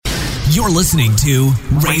You're listening to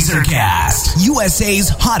Razorcast,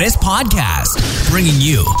 USA's hottest podcast, bringing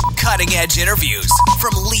you cutting-edge interviews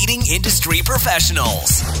from leading industry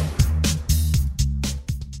professionals.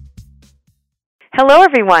 Hello,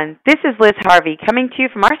 everyone. This is Liz Harvey coming to you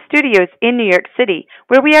from our studios in New York City,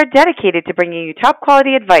 where we are dedicated to bringing you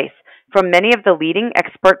top-quality advice from many of the leading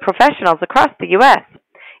expert professionals across the U.S.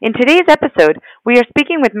 In today's episode, we are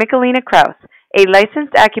speaking with Michelina Kraus, a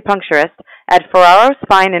licensed acupuncturist at Ferraro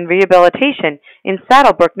Spine and Rehabilitation in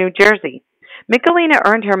Saddlebrook, New Jersey. Michelina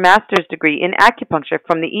earned her master's degree in acupuncture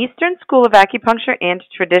from the Eastern School of Acupuncture and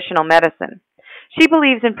Traditional Medicine. She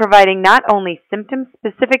believes in providing not only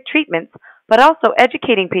symptom-specific treatments, but also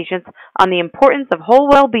educating patients on the importance of whole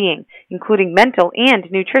well-being, including mental and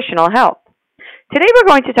nutritional health. Today we're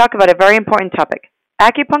going to talk about a very important topic,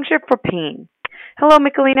 acupuncture for pain. Hello,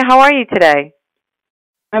 Michelina. How are you today?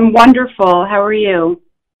 I'm wonderful. How are you?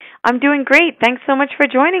 I'm doing great. Thanks so much for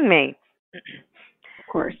joining me.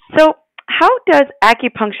 Of course. So, how does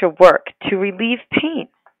acupuncture work to relieve pain?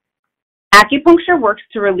 Acupuncture works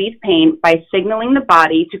to relieve pain by signaling the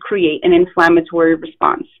body to create an inflammatory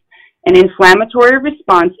response. An inflammatory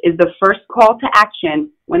response is the first call to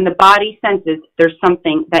action when the body senses there's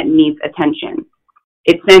something that needs attention.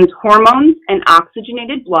 It sends hormones and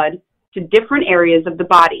oxygenated blood to different areas of the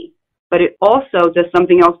body, but it also does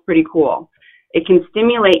something else pretty cool. It can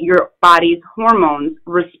stimulate your body's hormones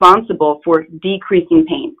responsible for decreasing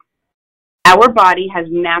pain. Our body has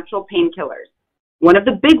natural painkillers. One of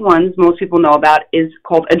the big ones most people know about is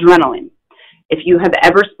called adrenaline. If you have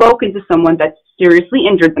ever spoken to someone that's seriously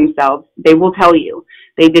injured themselves, they will tell you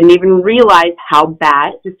they didn't even realize how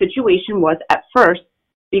bad the situation was at first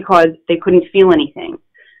because they couldn't feel anything.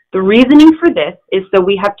 The reasoning for this is so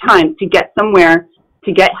we have time to get somewhere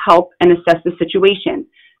to get help and assess the situation.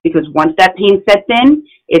 Because once that pain sets in,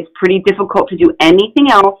 it's pretty difficult to do anything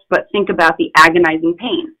else but think about the agonizing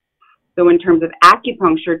pain. So in terms of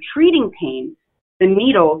acupuncture treating pain, the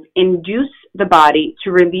needles induce the body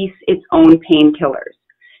to release its own painkillers.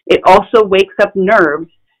 It also wakes up nerves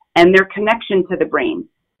and their connection to the brain,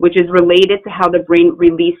 which is related to how the brain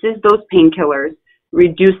releases those painkillers,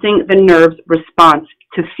 reducing the nerve's response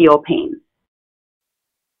to feel pain.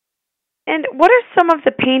 And what are some of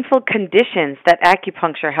the painful conditions that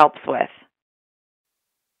acupuncture helps with?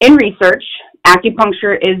 In research,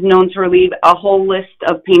 acupuncture is known to relieve a whole list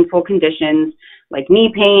of painful conditions like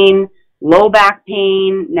knee pain, low back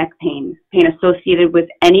pain, neck pain, pain associated with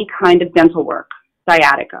any kind of dental work,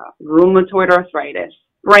 sciatica, rheumatoid arthritis,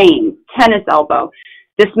 sprains, tennis elbow,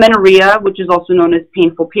 dysmenorrhea, which is also known as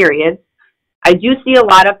painful periods. I do see a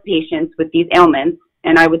lot of patients with these ailments,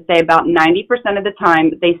 and I would say about 90% of the time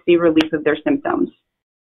they see relief of their symptoms.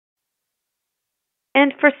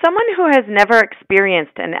 And for someone who has never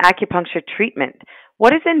experienced an acupuncture treatment,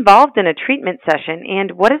 what is involved in a treatment session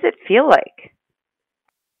and what does it feel like?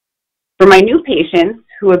 For my new patients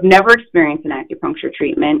who have never experienced an acupuncture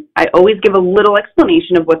treatment, I always give a little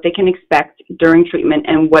explanation of what they can expect during treatment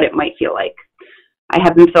and what it might feel like. I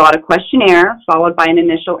have them fill out a questionnaire followed by an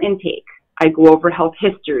initial intake. I go over health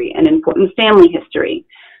history and important family history.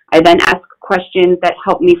 I then ask questions that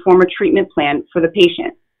help me form a treatment plan for the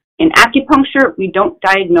patient. In acupuncture, we don't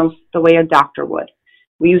diagnose the way a doctor would.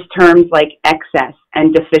 We use terms like excess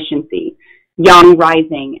and deficiency, yang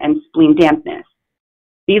rising and spleen dampness.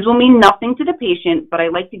 These will mean nothing to the patient, but I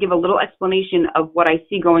like to give a little explanation of what I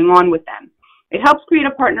see going on with them. It helps create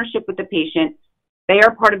a partnership with the patient. They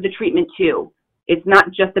are part of the treatment too. It's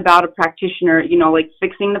not just about a practitioner, like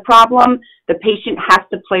fixing the problem. The patient has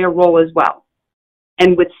to play a role as well.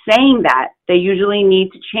 And with saying that, they usually need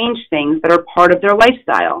to change things that are part of their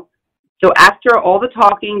lifestyle. So after all the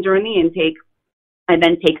talking during the intake, I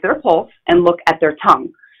then take their pulse and look at their tongue.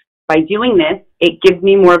 By doing this, it gives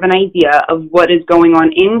me more of an idea of what is going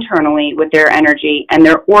on internally with their energy and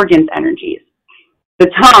their organs' energies.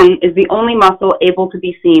 The tongue is the only muscle able to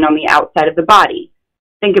be seen on the outside of the body.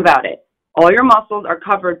 Think about it. All your muscles are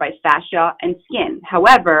covered by fascia and skin.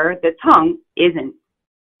 However, the tongue isn't.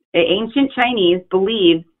 The ancient Chinese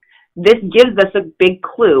believed this gives us a big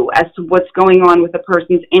clue as to what's going on with a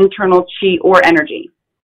person's internal qi or energy.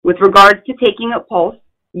 With regards to taking a pulse,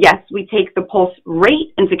 yes, we take the pulse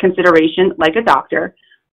rate into consideration like a doctor,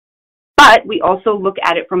 but we also look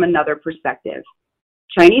at it from another perspective.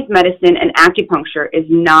 Chinese medicine and acupuncture is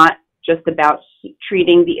not just about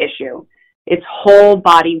treating the issue. It's whole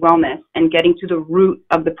body wellness and getting to the root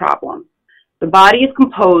of the problem. The body is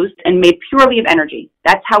composed and made purely of energy.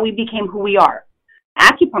 That's how we became who we are.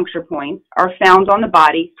 Acupuncture points are found on the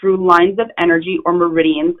body through lines of energy or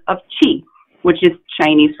meridians of qi, which is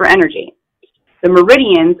Chinese for energy. The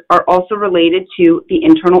meridians are also related to the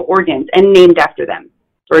internal organs and named after them.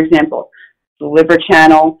 For example, the liver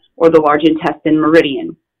channel or the large intestine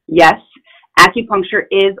meridian. Yes, acupuncture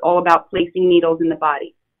is all about placing needles in the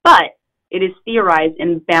body, but it is theorized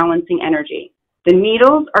in balancing energy. The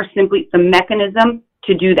needles are simply the mechanism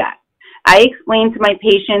to do that. I explain to my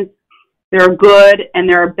patients there are good and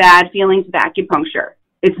there are bad feelings with acupuncture.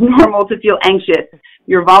 It's normal to feel anxious.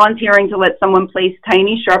 You're volunteering to let someone place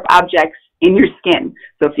tiny, sharp objects in your skin.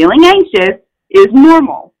 So feeling anxious is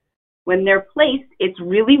normal. When they're placed, it's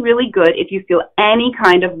really, really good if you feel any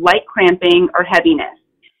kind of light cramping or heaviness.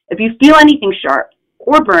 If you feel anything sharp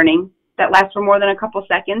or burning that lasts for more than a couple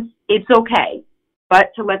seconds, it's okay.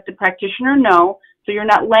 But to let the practitioner know so you're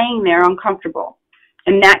not laying there uncomfortable.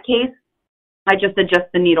 In that case, I just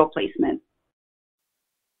adjust the needle placement.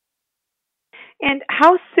 And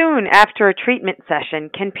how soon after a treatment session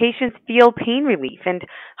can patients feel pain relief? And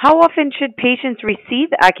how often should patients receive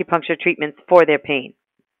acupuncture treatments for their pain?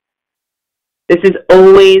 This is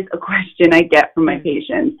always a question I get from my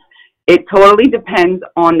patients. It totally depends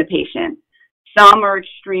on the patient. Some are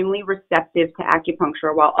extremely receptive to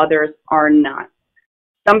acupuncture while others are not.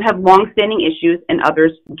 Some have long-standing issues and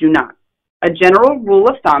others do not. A general rule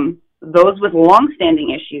of thumb, those with long-standing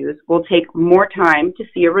issues will take more time to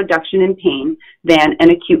see a reduction in pain than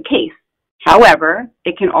an acute case. However,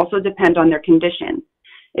 it can also depend on their condition.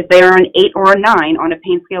 If they are an 8 or a 9 on a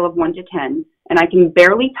pain scale of 1 to 10, and I can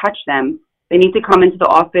barely touch them, they need to come into the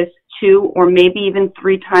office 2 or maybe even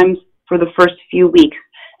 3 times for the first few weeks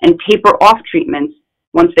and taper off treatments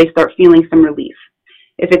once they start feeling some relief.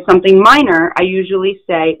 If it's something minor, I usually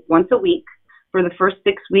say once a week for the first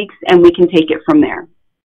 6 weeks, and we can take it from there.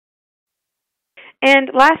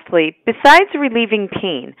 And lastly, besides relieving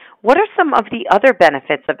pain, what are some of the other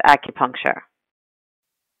benefits of acupuncture?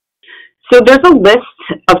 So there's a list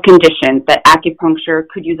of conditions that acupuncture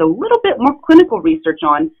could use a little bit more clinical research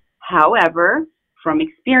on. However, from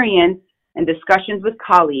experience and discussions with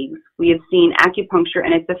colleagues, we have seen acupuncture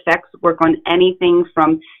and its effects work on anything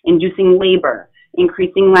from inducing labor,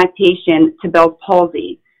 increasing lactation to Bell's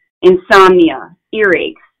palsy, insomnia,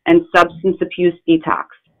 earaches, and substance abuse detox.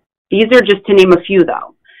 These are just to name a few,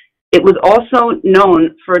 though. It was also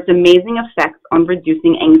known for its amazing effects on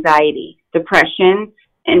reducing anxiety, depression,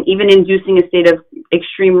 and even inducing a state of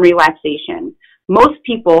extreme relaxation. Most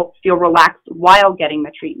people feel relaxed while getting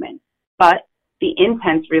the treatment, but the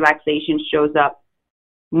intense relaxation shows up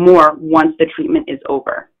more once the treatment is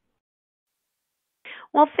over.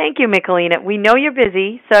 Well, thank you, Michelina. We know you're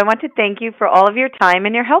busy, so I want to thank you for all of your time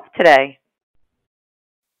and your help today.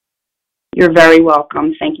 You're very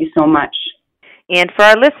welcome. Thank you so much. And for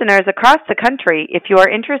our listeners across the country, if you are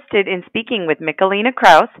interested in speaking with Michelina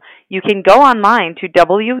Kraus, you can go online to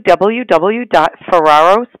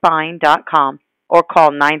www.ferrarospine.com or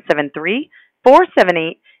call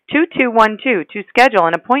 973-478-2212 to schedule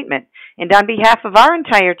an appointment. And on behalf of our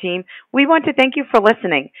entire team, we want to thank you for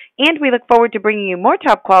listening, and we look forward to bringing you more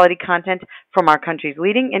top-quality content from our country's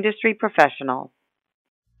leading industry professionals.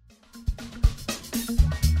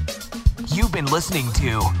 You've been listening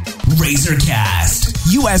to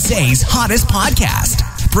RazorCast, USA's hottest podcast,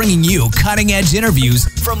 bringing you cutting-edge interviews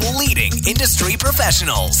from leading industry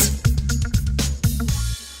professionals.